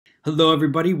Hello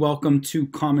everybody, welcome to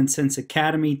Common Sense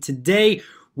Academy. Today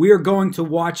we are going to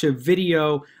watch a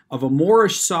video of a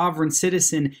Moorish sovereign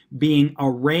citizen being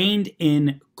arraigned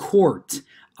in court.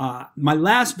 My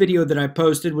last video that I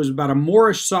posted was about a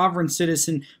Moorish sovereign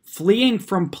citizen fleeing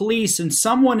from police, and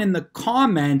someone in the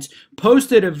comments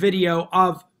posted a video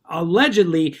of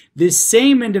allegedly this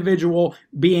same individual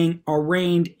being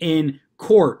arraigned in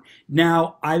court.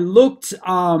 Now I looked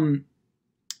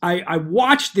I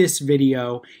watched this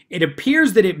video. It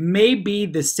appears that it may be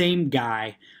the same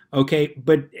guy, okay,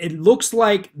 but it looks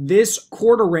like this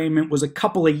court arraignment was a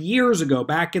couple of years ago,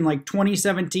 back in like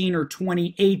 2017 or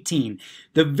 2018.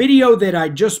 The video that I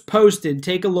just posted,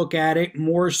 take a look at it,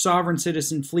 Moorish sovereign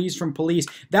citizen flees from police.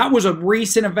 That was a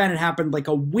recent event. It happened like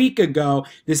a week ago.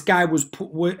 This guy was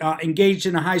engaged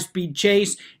in a high-speed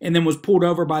chase and then was pulled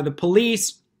over by the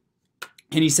police.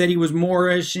 And he said he was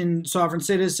Moorish and sovereign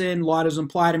citizen, law doesn't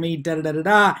apply to me,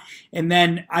 da-da-da-da-da. And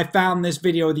then I found this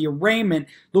video of the arraignment.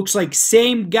 Looks like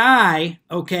same guy,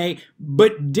 okay,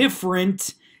 but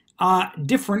different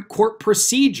court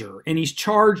procedure. And he's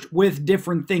charged with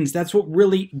different things. That's what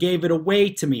really gave it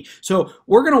away to me. So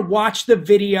we're going to watch the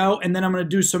video, and then I'm going to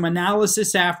do some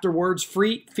analysis afterwards.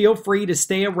 Feel free to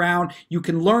stay around. You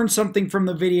can learn something from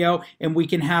the video, and we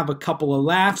can have a couple of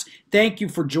laughs. Thank you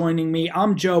for joining me.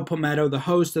 I'm Joe Pometto, the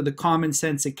host of the Common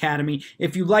Sense Academy.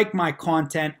 If you like my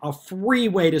content, a free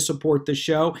way to support the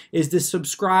show is to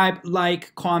subscribe,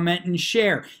 like, comment, and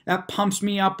share. That pumps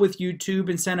me up with YouTube,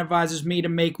 incentivizes me to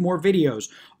make more videos.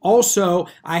 Also,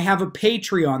 I have a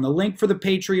Patreon. The link for the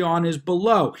Patreon is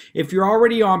below. If you're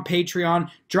already on Patreon,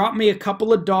 drop me a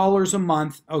couple of dollars a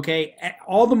month, okay?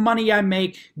 All the money I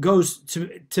make goes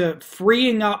to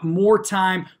freeing up more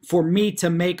time for me to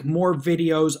make more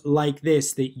videos like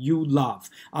this that you love.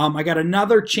 I got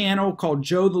another channel called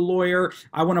Joe the Lawyer.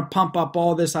 I want to pump up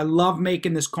all this. I love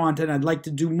making this content. I'd like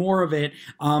to do more of it,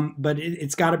 but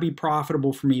it's got to be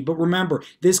profitable for me. But remember,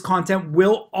 this content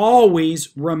will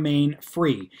always remain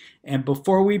free. And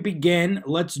before we begin,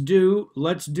 let's do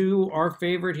our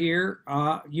favorite here.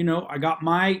 You know, I got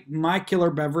my killer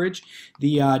beverage,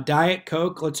 the Diet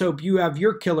Coke. Let's hope you have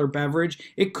your killer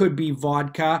beverage. It could be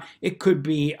vodka, it could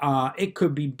be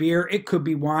beer, it could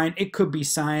be wine, it could be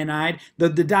cyanide. The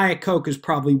Diet Coke is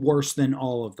probably worse than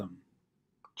all of them.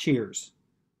 Cheers.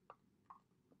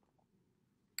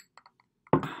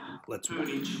 Let's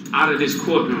watch. Out of this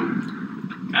courtroom.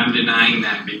 I'm denying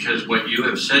that because what you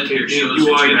have said here shows you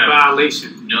that are you in have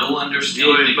violation. no understanding.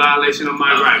 You are in violation of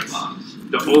my rights.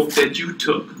 The oath that you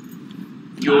took,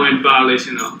 you are in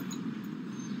violation of.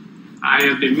 I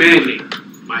am demanding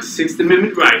my Sixth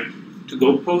Amendment right to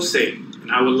go pro se, and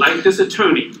I would like this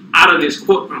attorney out of this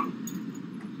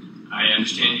courtroom. I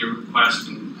understand your request,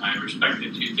 and I respect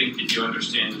that you think that you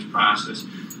understand this process.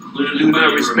 Clearly, Do by not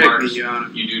your respect remarks, me, Your Honor.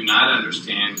 you do not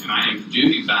understand, and I am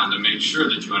duty-bound to make sure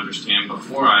that you understand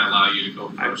before I allow you to go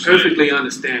I pro se. perfectly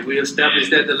understand. We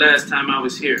established that the last time I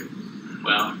was here.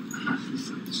 Well,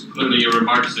 clearly your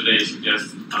remarks today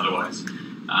suggest otherwise.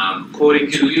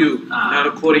 According to you, not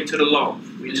according to the law.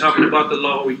 We're talking about the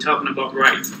law, we're talking about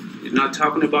rights. We're not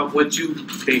talking about what you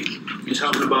think. We're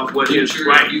talking about what is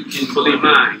right, fully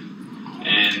mine.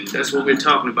 And that's what we're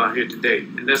talking about here today.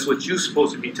 And that's what you're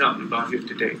supposed to be talking about here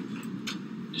today.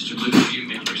 Mr. Luke, you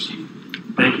may proceed.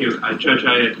 Thank you. Judge,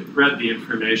 I had read the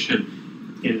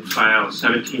information in file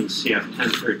 17 CF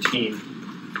 1013.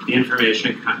 The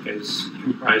information is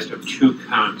comprised of 2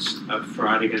 counts of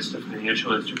fraud against a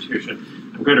financial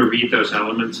institution. I'm going to read those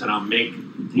elements, and I'll make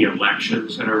the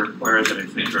elections that are required that I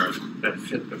think that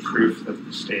fit the proof that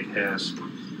the state has.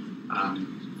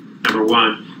 Number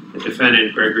 1. The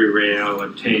defendant, Gregory Rael,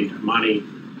 obtained money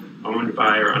owned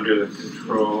by or under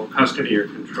the custody or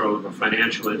control of a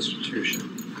financial institution.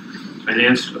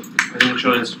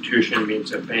 Financial institution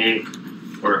means a bank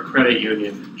or a credit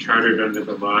union chartered under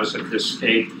the laws of this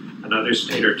state, another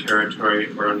state or territory,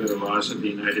 or under the laws of the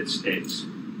United States.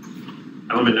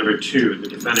 Element number 2, the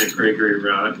defendant, Gregory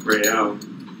Rael,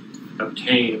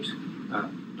 obtained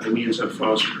by means of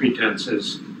false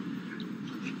pretenses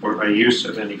or by use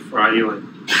of any fraudulent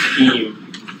scheme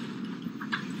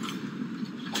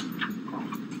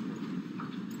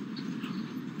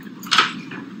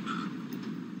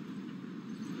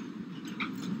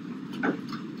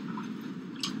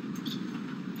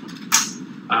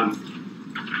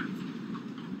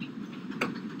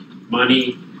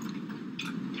money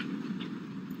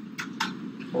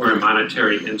or a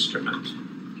monetary instrument.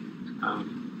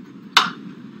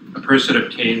 A person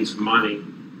obtains money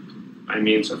by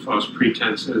means of false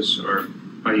pretenses or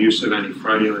by use of any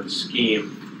fraudulent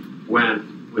scheme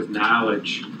when, with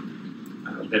knowledge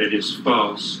that it is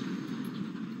false,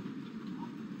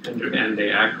 and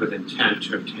they act with intent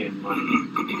to obtain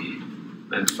money.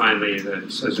 And finally,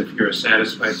 it says if you're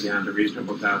satisfied beyond a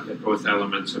reasonable doubt that both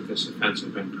elements of this offense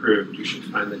have been proved, you should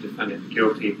find the defendant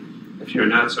guilty. If you're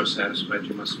not so satisfied,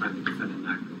 you must find the defendant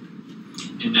not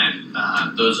guilty. In that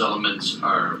those elements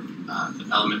are the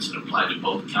elements that apply to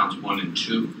both counts 1 and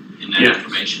 2 in that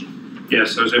information?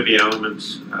 Yes, those would be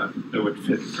elements that would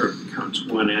fit for counts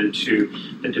 1 and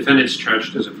 2. The defendant's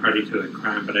charged as a party to the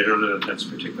crime, but I don't know that that's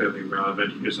particularly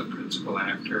relevant. He was a principal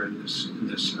actor in this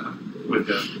with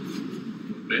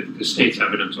the state's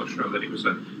evidence will show that he was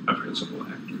a principal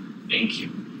actor. Thank you.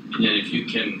 And then if you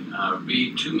can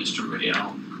read to Mr.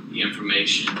 Rael the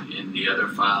information in the other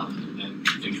file and then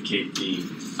indicate the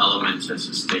elements as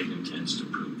the state intends to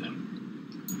prove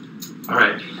them. All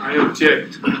right. I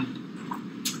object. I,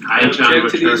 John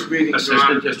object to these Woodcher, readings,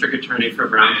 Assistant District Attorney for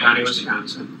Brown County,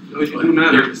 Wisconsin, No, you do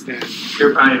not understand.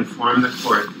 hereby inform the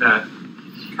court that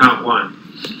count 1,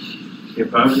 the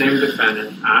above named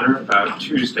defendant on or about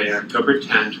Tuesday, October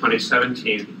 10,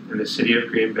 2017, in the city of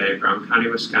Green Bay, Brown County,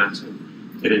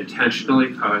 Wisconsin, did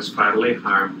intentionally cause bodily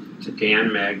harm to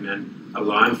Dan Magnan, a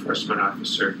law enforcement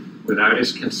officer, without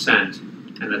his consent,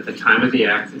 and at the time of the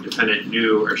act, the defendant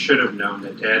knew or should have known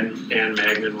that Dan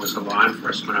Magnan was a law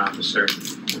enforcement officer,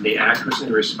 and the act was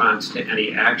in response to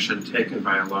any action taken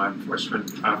by a law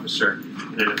enforcement officer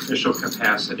in an official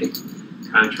capacity,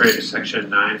 contrary to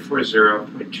section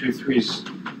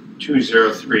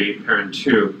 940.203, parent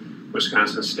 2,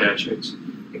 Wisconsin statutes,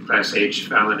 a class H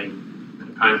felony. And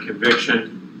upon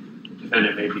conviction, the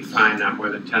defendant may be fined not more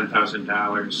than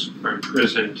 $10,000 or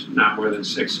imprisoned not more than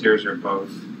 6 years or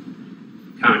both.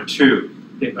 Count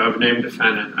 2, the above named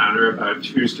defendant on or about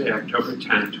Tuesday, October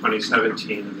 10,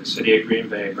 2017, in the city of Green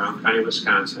Bay, Brown County,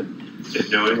 Wisconsin,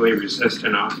 did knowingly resist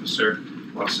an officer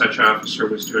while such officer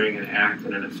was doing an act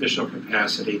in an official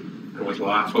capacity and with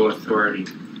lawful authority,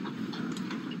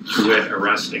 to wit,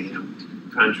 arresting him,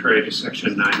 contrary to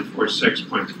section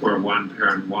 946.41,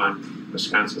 parent 1,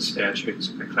 Wisconsin statutes,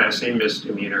 a class A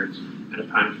misdemeanor, and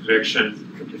upon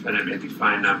conviction, the defendant may be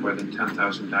fined not more than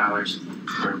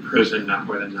 $10,000 or imprisoned not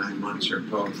more than 9 months or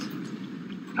both.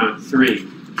 Count 3,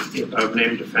 the above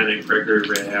named defendant, Gregory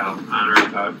Rael, on or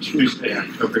about Tuesday,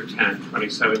 October 10,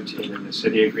 2017, in the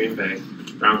city of Green Bay,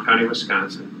 Brown County,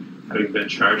 Wisconsin, having been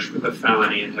charged with a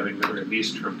felony and having been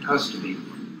released from custody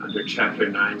under Chapter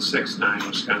 969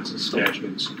 Wisconsin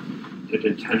statutes, did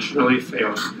intentionally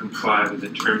fail to comply with the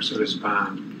terms of his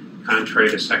bond, contrary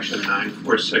to section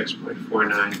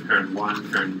 946.49, parent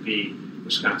 1, parent B,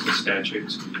 Wisconsin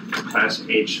statutes, a class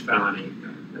H felony,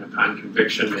 and upon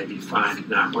conviction may be fined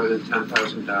not more than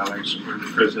 $10,000 or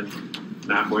imprisoned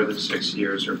not more than 6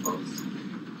 years or both.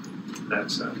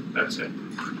 That's it.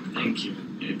 Thank you.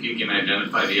 And if you can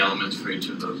identify the elements for each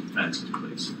of those offenses,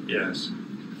 please. Yes.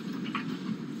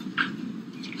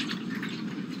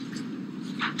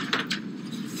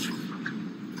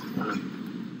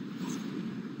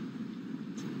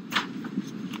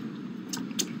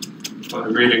 Well,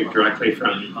 I'm reading directly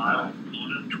from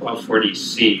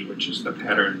 1240C, which is the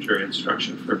pattern jury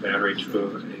instruction for battery to a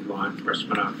law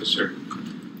enforcement officer.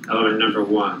 Element number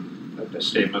 1 that the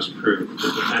state must prove: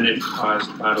 the defendant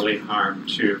caused bodily harm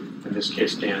to, in this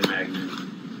case, Dan Magnan.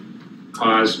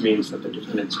 Cause means that the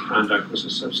defendant's conduct was a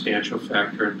substantial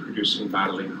factor in producing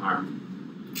bodily harm.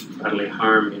 Bodily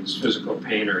harm means physical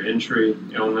pain or injury,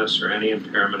 illness, or any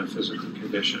impairment of physical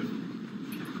condition.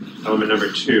 Element number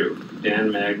 2,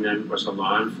 Dan Magnan was a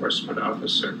law enforcement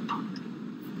officer.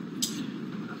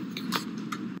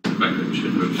 Record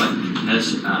should reflect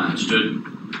has stood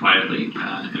quietly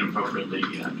and appropriately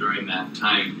during that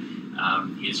time.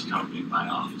 He is accompanied by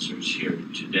officers here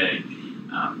today.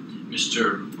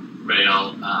 Mr.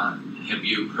 Rael, have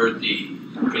you heard the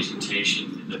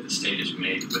presentation that the state has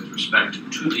made with respect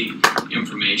to the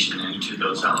information and to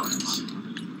those elements?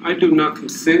 I do not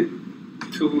consent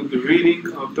to the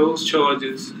reading of those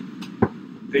charges.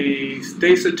 The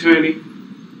state's attorney,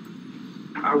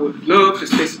 I would love the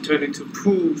state's attorney to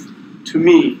prove to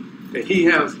me that he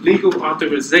has legal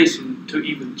authorization to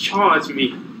even charge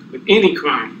me with any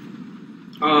crime.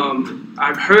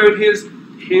 I've heard his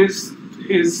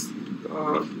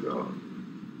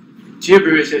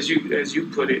gibberish, as you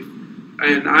put it,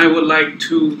 and I would like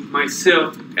to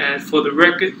myself add, for the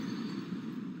record,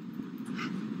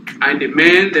 I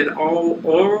demand that all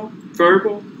oral,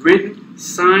 verbal, written,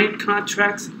 signed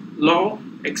contracts, law,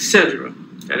 etc.,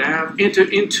 that I have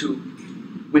entered into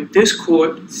with this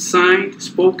court, signed,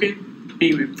 spoken,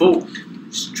 be revoked,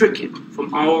 stricken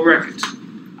from all records.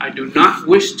 I do not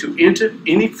wish to enter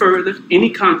any further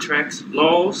any contracts,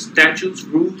 laws, statutes,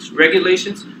 rules,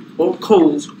 regulations, or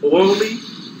codes orally,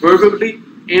 verbally,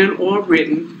 and or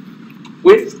written,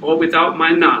 with or without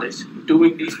my knowledge,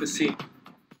 doing these proceedings.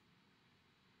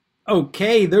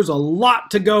 Okay, there's a lot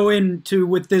to go into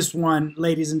with this one,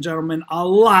 ladies and gentlemen, a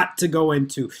lot to go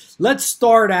into. Let's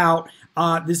start out.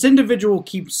 This individual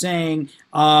keeps saying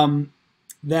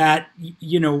that,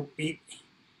 you know,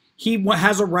 he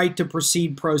has a right to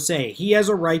proceed pro se. He has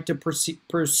a right to proceed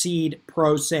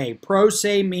pro se. Pro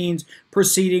se means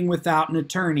proceeding without an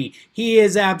attorney. He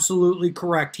is absolutely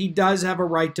correct. He does have a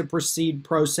right to proceed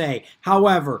pro se.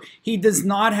 However, he does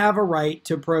not have a right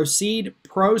to proceed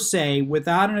pro se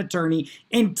without an attorney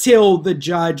until the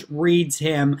judge reads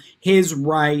him his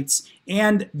rights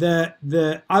and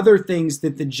the other things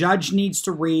that the judge needs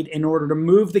to read in order to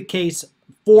move the case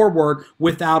forward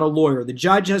without a lawyer. The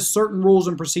judge has certain rules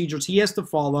and procedures he has to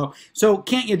follow. So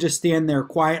can't you just stand there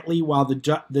quietly while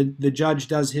the judge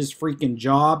does his freaking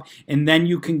job, and then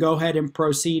you can go ahead and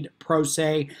proceed pro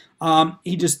se?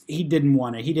 He didn't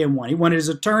want it. He didn't want it. He wanted his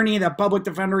attorney, that public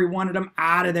defender. He wanted him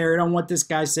out of there. I don't want this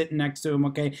guy sitting next to him.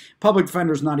 Okay, public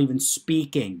defender's not even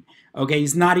speaking. Okay,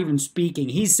 he's not even speaking.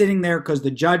 He's sitting there because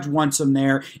the judge wants him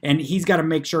there, and he's got to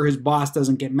make sure his boss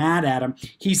doesn't get mad at him.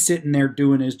 He's sitting there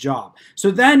doing his job.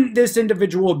 So then this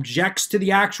individual objects to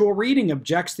the actual reading,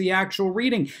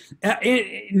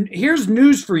 Here's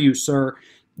news for you, sir.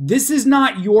 This is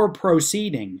not your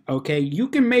proceeding, okay? You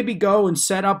can maybe go and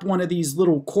set up one of these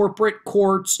little corporate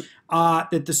courts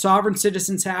that the sovereign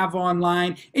citizens have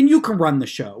online, and you can run the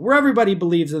show where everybody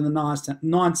believes in the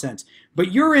nonsense.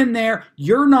 But you're in there,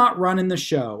 you're not running the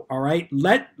show, all right?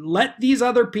 Let these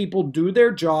other people do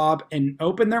their job and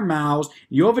open their mouths.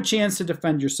 You'll have a chance to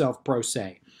defend yourself pro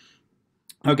se.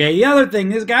 Okay, the other thing,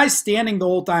 this guy's standing the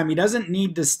whole time. He doesn't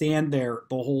need to stand there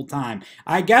the whole time.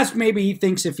 I guess maybe he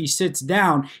thinks if he sits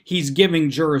down, he's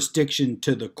giving jurisdiction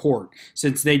to the court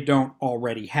since they don't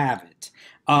already have it.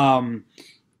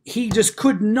 He just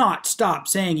could not stop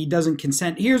saying he doesn't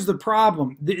consent. Here's the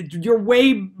problem. You're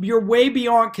way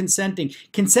beyond consenting.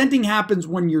 Consenting happens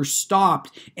when you're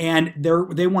stopped and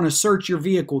they want to search your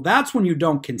vehicle. That's when you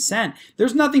don't consent.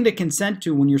 There's nothing to consent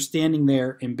to when you're standing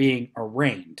there and being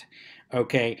arraigned.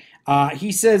 Okay,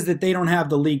 he says that they don't have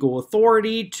the legal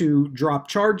authority to drop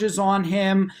charges on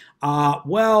him.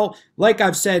 Well, like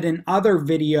I've said in other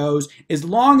videos, as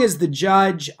long as the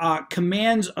judge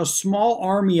commands a small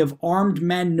army of armed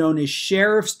men known as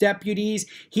sheriff's deputies,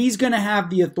 he's going to have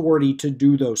the authority to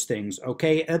do those things,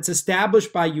 okay? That's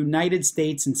established by United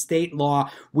States and state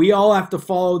law. We all have to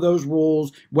follow those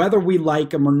rules, whether we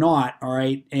like them or not, all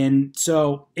right? And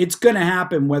so it's going to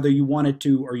happen whether you want it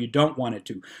to or you don't want it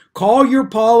to. Call your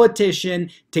politician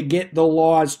to get the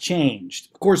laws changed.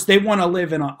 Of course, they want to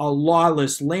live in a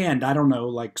lawless land. I don't know,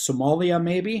 like Somalia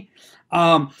maybe.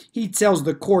 He tells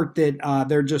the court that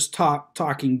they're just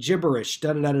talking gibberish,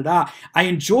 da-da-da-da-da. I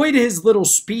enjoyed his little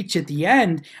speech at the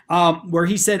end where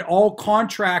he said all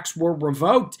contracts were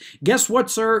revoked. Guess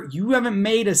what, sir? You haven't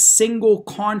made a single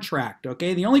contract,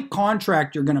 okay? The only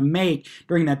contract you're going to make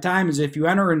during that time is if you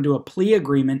enter into a plea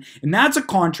agreement, and that's a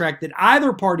contract that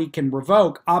either party can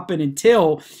revoke up and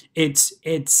until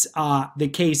the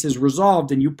case is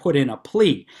resolved and you put in a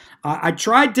plea. I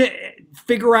tried to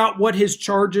figure out what his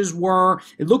charges were.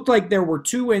 It looked like there were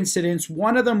two incidents.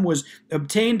 One of them was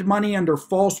obtained money under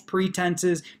false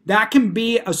pretenses. That can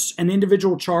be an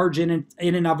individual charge in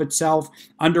and of itself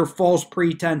under false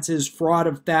pretenses, fraud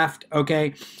of theft,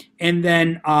 okay? And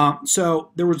then,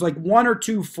 so there was like one or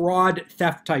two fraud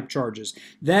theft type charges.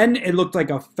 Then it looked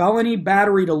like a felony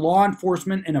battery to law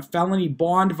enforcement and a felony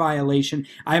bond violation.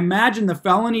 I imagine the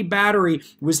felony battery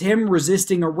was him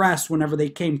resisting arrest whenever they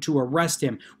came to arrest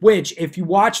him, which, if you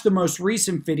watch the most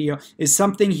recent video, is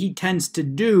something he tends to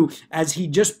do as he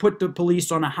just put the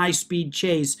police on a high-speed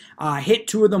chase, hit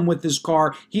two of them with his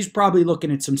car. He's probably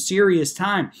looking at some serious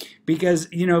time because,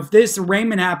 you know, if this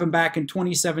arraignment happened back in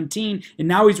 2017 and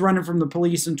now he's running from the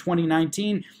police in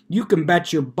 2019, you can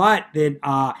bet your butt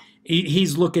that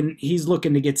he's looking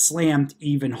to get slammed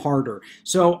even harder.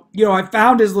 So, you know, I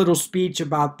found his little speech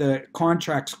about the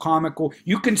contracts comical.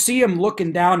 You can see him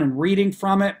looking down and reading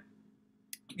from it.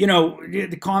 You know,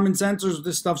 the common censors,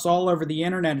 this stuff's all over the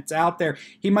internet. It's out there.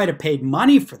 He might have paid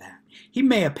money for that. He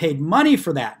may have paid money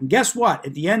for that. And guess what?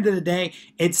 At the end of the day,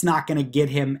 it's not going to get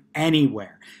him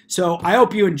anywhere. So I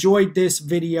hope you enjoyed this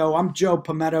video. I'm Joe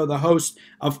Pometto, the host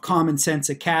of Common Sense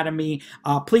Academy.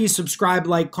 Please subscribe,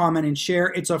 like, comment, and share.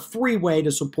 It's a free way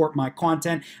to support my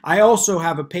content. I also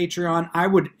have a Patreon. I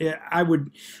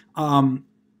would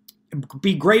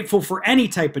be grateful for any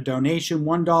type of donation,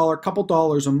 $1, a couple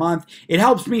dollars a month. It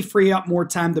helps me free up more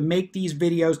time to make these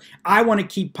videos. I want to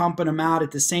keep pumping them out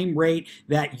at the same rate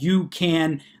that you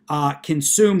can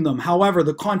consume them. However,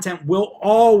 the content will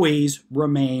always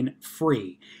remain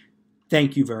free.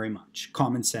 Thank you very much.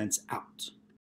 Common Sense out.